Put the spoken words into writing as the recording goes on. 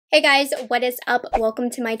Hey guys, what is up? Welcome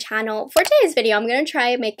to my channel. For today's video, I'm going to try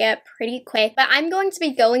and make it pretty quick, but I'm going to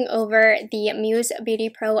be going over the Muse Beauty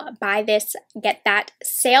Pro Buy This, Get That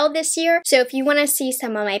sale this year. So if you want to see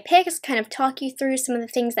some of my picks, kind of talk you through some of the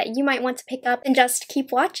things that you might want to pick up, then just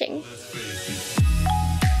keep watching.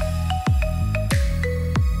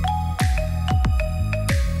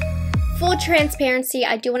 Full transparency,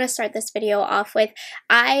 I do want to start this video off with,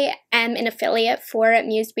 I am an affiliate for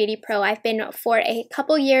Muse Beauty Pro. I've been for a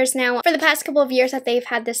couple years now. For the past couple of years that they've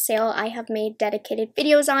had this sale, I have made dedicated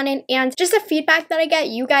videos on it, and just the feedback that I get,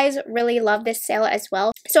 you guys really love this sale as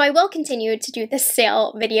well. So I will continue to do this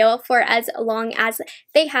sale video for as long as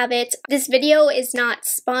they have it. This video is not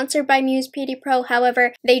sponsored by Muse Beauty Pro,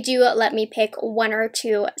 however, they do let me pick one or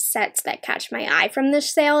two sets that catch my eye from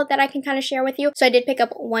this sale that I can kind of share with you. So I did pick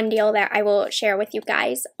up one deal that I will share with you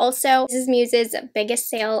guys. Also, this is Muse's biggest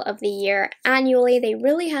sale of the year annually. They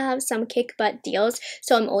really have some kick butt deals,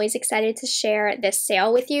 so I'm always excited to share this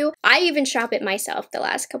sale with you. I even shop it myself the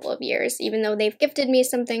last couple of years, even though they've gifted me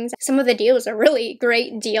some things. Some of the deals are really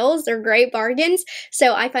great deals. They're great bargains,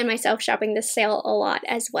 so I find myself shopping this sale a lot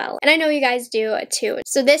as well. And I know you guys do too.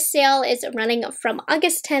 So this sale is running from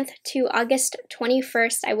August 10th to August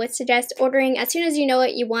 21st. I would suggest ordering as soon as you know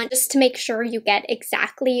what you want, just to make sure you get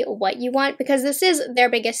exactly what you want, because this is their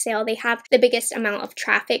biggest sale. They have the biggest amount of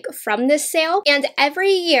traffic from this sale, and every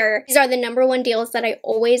year these are the #1 deals that I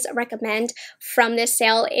always recommend from this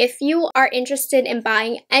sale. If you are interested in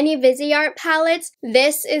buying any viseart palettes,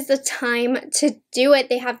 this is the time to do it.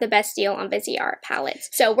 They have the best deal on viseart palettes.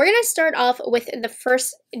 So we're gonna start off with the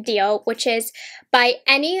first deal, which is buy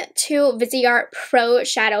any 2 viseart Pro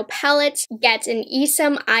shadow palettes, get an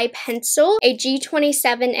Esom eye pencil, a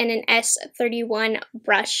G27 and an S31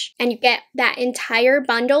 brush, and you get that entire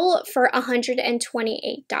bundle for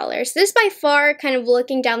 $128. This by far, kind of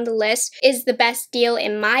looking down the list, is the best deal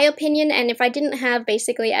in my opinion, and if I didn't have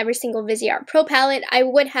basically every single viseart Pro palette, I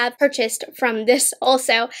would have purchased from this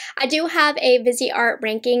also. I do have a viseart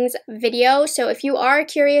rankings video, so if you are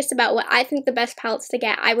curious about what I think the best palettes to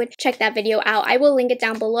get, I would check that video out. I will link it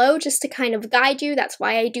down below just to kind of guide you. That's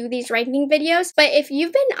why I do these ranking videos. But if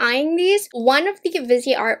you've been eyeing these, one of the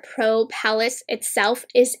viseart Pro palettes itself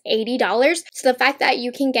is $80. So the fact that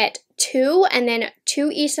you can get 2 and then 2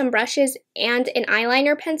 Esom brushes and an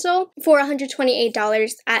eyeliner pencil for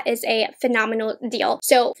 $128, that is a phenomenal deal.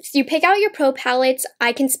 So you pick out your Pro palettes.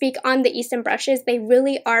 I can speak on the Esom brushes. They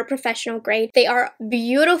really are professional grade. They are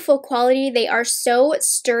beautiful quality. They are so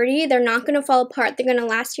sturdy. They're not going to fall apart. They're going to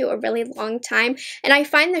last you a really long time. And I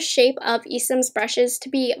find the shape of Esom's brushes to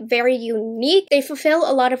be very unique. They fulfill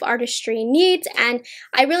a lot of artistry needs, and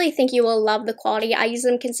I really think you will love the quality. I use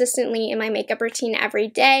them consistently in my makeup routine every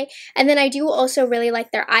day. And then I do also really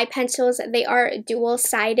like their eye pencils. They are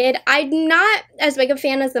dual-sided. I'm not as big a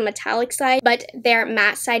fan as the metallic side, but their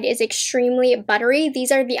matte side is extremely buttery.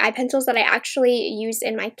 These are the eye pencils that I actually use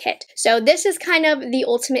in my kit. So this is kind of the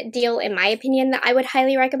ultimate deal in my opinion that I would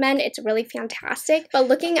highly recommend. It's really fantastic. But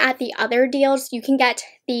looking at the other deals, you can get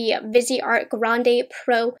the viseart Grande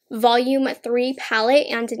Pro Volume 3 palette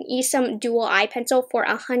and an Esom dual eye pencil for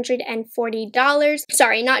 $140.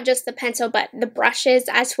 Sorry, not just the pencil, but the brushes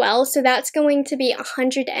as well. So that's going to be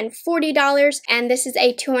 $140, and this is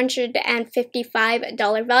a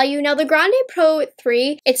 $255 value. Now the Grande Pro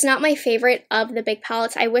 3, it's not my favorite of the big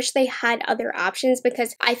palettes. I wish they had other options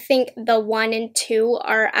because I think the 1 and 2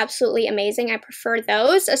 are absolutely amazing. I prefer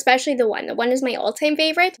those, especially the 1. The 1 is my all-time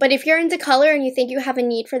favorite. But if you're into color and you think you have a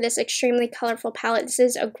need for this extremely colorful palette, this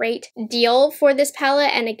is a great deal for this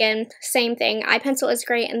palette. And again, same thing. Eye pencil is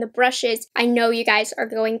great, and the brushes I know you guys are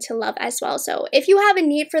going to love as well. So if you have a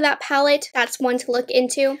need for that palette, that's one to look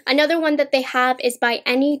into. Another one that they have is buy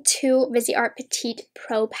any 2 viseart Petite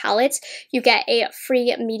Pro palettes, you get a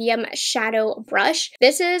free medium shadow brush.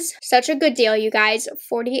 This is such a good deal, you guys.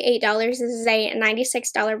 $48. This is a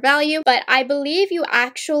 $96 value, but I believe you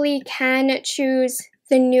actually can choose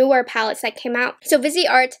the newer palettes that came out. So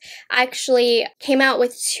viseart actually came out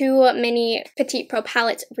with 2 mini Petite Pro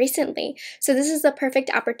palettes recently. So this is the perfect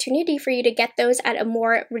opportunity for you to get those at a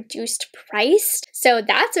more reduced price. So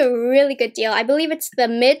that's a really good deal. I believe it's the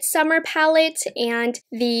Midsummer palette and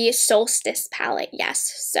the Solstice palette.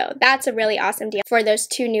 Yes, so that's a really awesome deal for those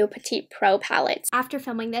 2 new Petite Pro palettes. After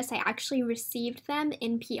filming this, I actually received them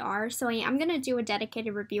in PR, so I am going to do a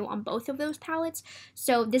dedicated review on both of those palettes.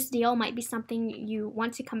 So this deal might be something you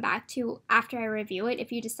want to come back to after I review it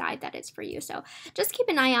if you decide that it's for you. So just keep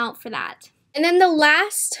an eye out for that. And then the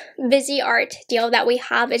last viseart deal that we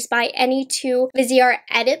have is buy any 2 viseart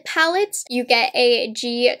edit palettes. You get a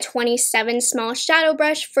G27 small shadow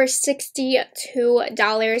brush for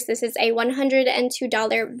 $62. This is a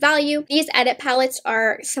 $102 value. These edit palettes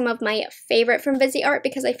are some of my favorite from viseart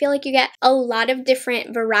because I feel like you get a lot of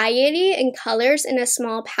different variety and colors in a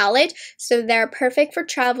small palette. So they're perfect for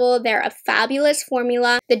travel. They're a fabulous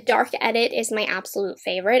formula. The dark edit is my absolute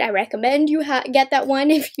favorite. I recommend you get that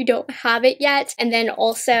one if you don't have it yet. And then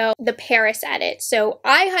also the Paris edit. So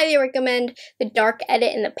I highly recommend the dark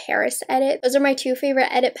edit and the Paris edit. Those are my 2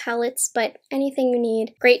 favorite edit palettes, but anything you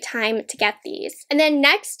need, great time to get these. And then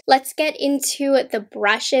next, let's get into the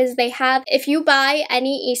brushes they have. If you buy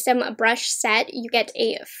any Esom brush set, you get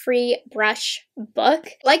a free brush book.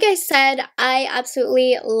 Like I said, I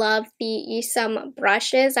absolutely love the Esom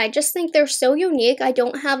brushes. I just think they're so unique. I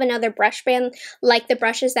don't have another brush brand like the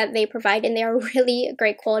brushes that they provide, and they are really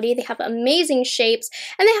great quality. They have amazing shapes,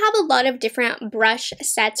 and they have a lot of different brush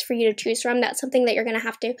sets for you to choose from. That's something that you're going to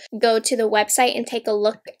have to go to the website and take a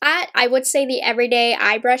look at. I would say the Everyday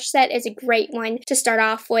Eye Brush set is a great one to start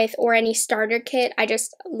off with, or any starter kit. I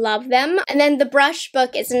just love them. And then the brush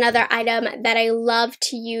book is another item that I love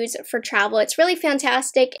to use for travel. It's really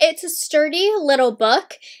fantastic. It's a sturdy little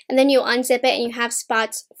book, and then you unzip it and you have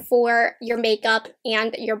spots for your makeup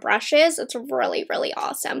and your brushes. It's really, really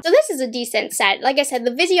awesome. So this is a decent set. Like I said,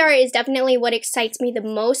 the viseart is definitely what excites me the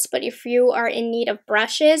most, but if you are in need of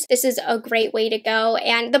brushes, this is a great way to go,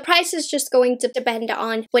 and the price is just going to depend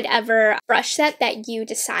on whatever brush set that you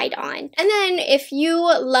decide on. And then if you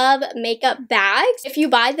love makeup bags, if you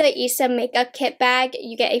buy the Esom makeup kit bag,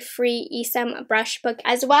 you get a free Esom brush book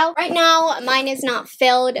as well. Right now, mine is not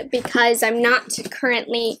filled because I'm not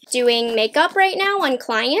currently doing makeup right now on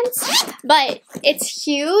clients, but it's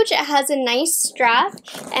huge. It has a nice strap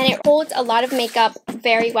and it holds a lot of makeup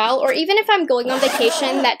very well. Or even if I'm going on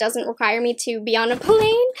vacation that doesn't require me to be on a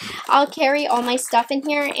plane, I'll carry all my stuff in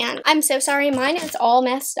here. And I'm so sorry, mine is all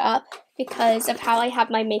messed up because of how I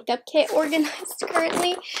have my makeup kit organized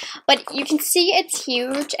currently, but you can see it's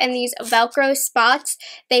huge, and these Velcro spots,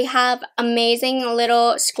 they have amazing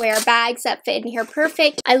little square bags that fit in here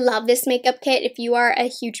perfect. I love this makeup kit. If you are a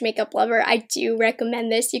huge makeup lover, I do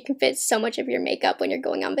recommend this. You can fit so much of your makeup when you're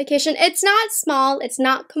going on vacation. It's not small, it's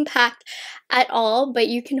not compact at all, but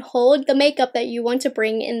you can hold the makeup that you want to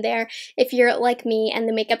bring in there if you're like me, and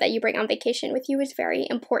the makeup that you bring on vacation with you is very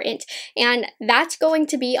important. And that's going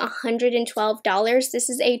to be $112. This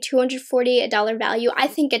is a $240 value. I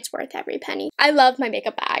think it's worth every penny. I love my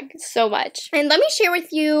makeup bag so much. And let me share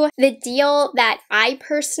with you the deal that I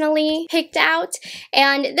personally picked out.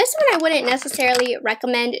 And this one I wouldn't necessarily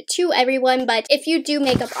recommend to everyone, but if you do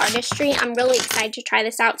makeup artistry, I'm really excited to try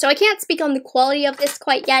this out. So I can't speak on the quality of this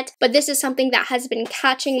quite yet, but this is something that has been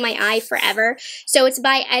catching my eye forever. So it's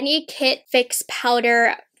by any Kit Fix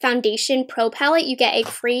Powder Foundation Pro Palette. You get a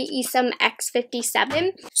free Esom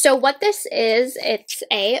X57. So what this is, it's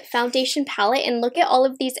a foundation palette, and look at all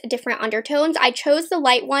of these different undertones. I chose the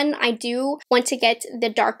light one. I do want to get the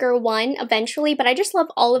darker one eventually, but I just love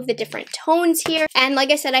all of the different tones here. And like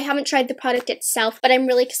I said, I haven't tried the product itself, but I'm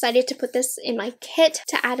really excited to put this in my kit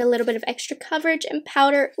to add a little bit of extra coverage and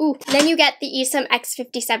powder. Ooh. Then you get the Esom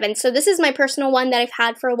X57. So this is my personal one that I've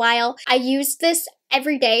had for a while. I used this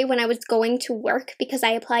every day when I was going to work because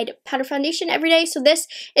I applied powder foundation every day. So this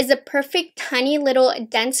is a perfect tiny little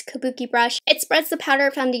dense kabuki brush. It spreads the powder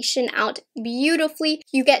foundation out beautifully.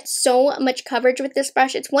 You get so much coverage with this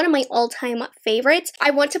brush. It's one of my all-time favorites.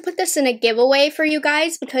 I want to put this in a giveaway for you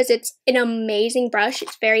guys because it's an amazing brush.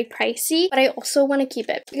 It's very pricey, but I also want to keep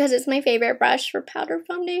it because it's my favorite brush for powder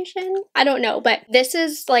foundation. I don't know, but this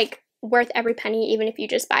is like worth every penny, even if you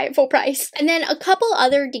just buy it full price. And then a couple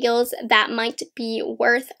other deals that might be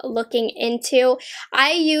worth looking into.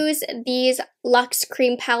 I use these Luxe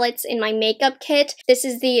Cream palettes in my makeup kit. This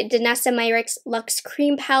is the Danessa Myricks Luxe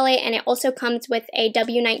Cream palette, and it also comes with a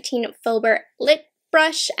W19 Filbert lip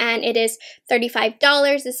brush, and it is $35,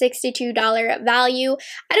 a $62 value.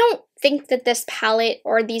 I don't think that this palette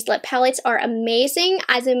or these lip palettes are amazing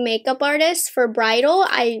as a makeup artist for bridal.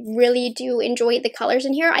 I really do enjoy the colors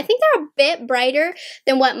in here. I think they're a bit brighter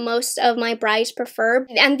than what most of my brides prefer,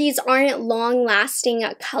 and these aren't long-lasting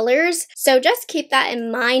colors, so just keep that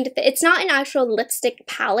in mind. It's not an actual lipstick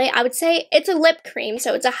palette. I would say it's a lip cream,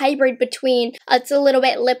 so it's a hybrid between it's a little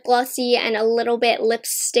bit lip glossy and a little bit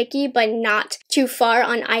lipsticky, but not too far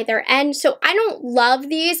on either end. So I don't love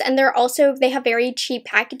these, and they have very cheap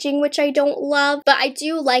packaging, which I don't love, but I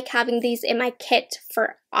do like having these in my kit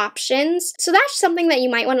for options. So that's something that you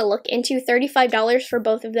might want to look into. $35 for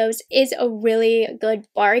both of those is a really good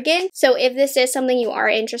bargain. So if this is something you are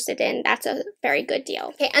interested in, that's a very good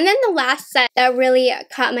deal. Okay, and then the last set that really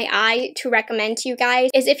caught my eye to recommend to you guys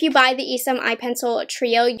is if you buy the Esom Eye Pencil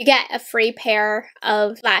Trio, you get a free pair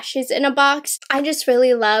of lashes in a box. I just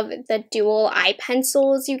really love the dual eye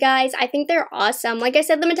pencils, you guys. I think they're awesome. Like I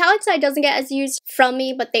said, the metallic side doesn't get as used from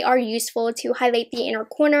me, but they are useful to highlight the inner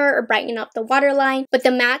corner or brighten up the waterline. But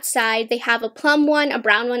the matte side, they have a plum one, a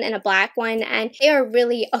brown one, and a black one, and they are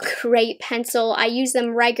really a great pencil. I use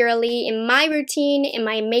them regularly in my routine, in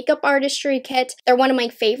my makeup artistry kit. They're one of my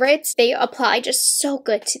favorites. They apply just so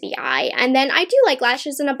good to the eye. And then I do like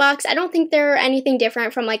lashes in a box. I don't think they're anything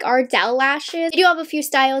different from like Ardell lashes. They do have a few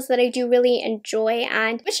styles that I do really enjoy,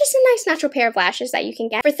 and it's just a nice natural pair of lashes that you can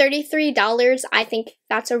get. For $33, I think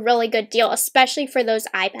that's a really good deal, especially for those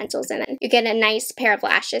eye pencils, and then you get a nice pair of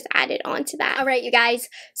lashes added onto that. All right, you guys,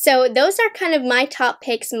 so those are kind of my top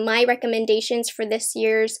picks, my recommendations for this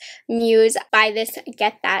year's Muse Buy This,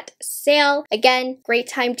 Get That sale. Again, great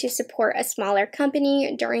time to support a smaller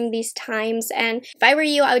company during these times, and if I were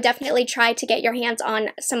you, I would definitely try to get your hands on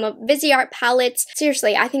some of viseart palettes.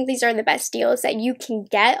 Seriously, I think these are the best deals that you can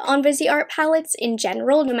get on viseart palettes in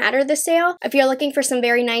general, no matter the sale. If you're looking for some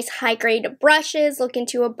very nice high-grade brushes, look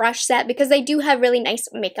into a brush set because they do have really nice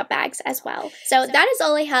makeup bags as well. So that is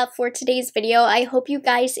all I have for today's video. I hope you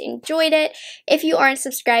guys enjoyed it. If you aren't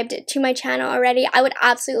subscribed to my channel already, I would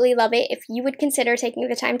absolutely love it if you would consider taking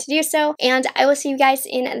the time to do so. And I will see you guys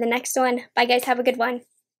in the next one. Bye guys, have a good one.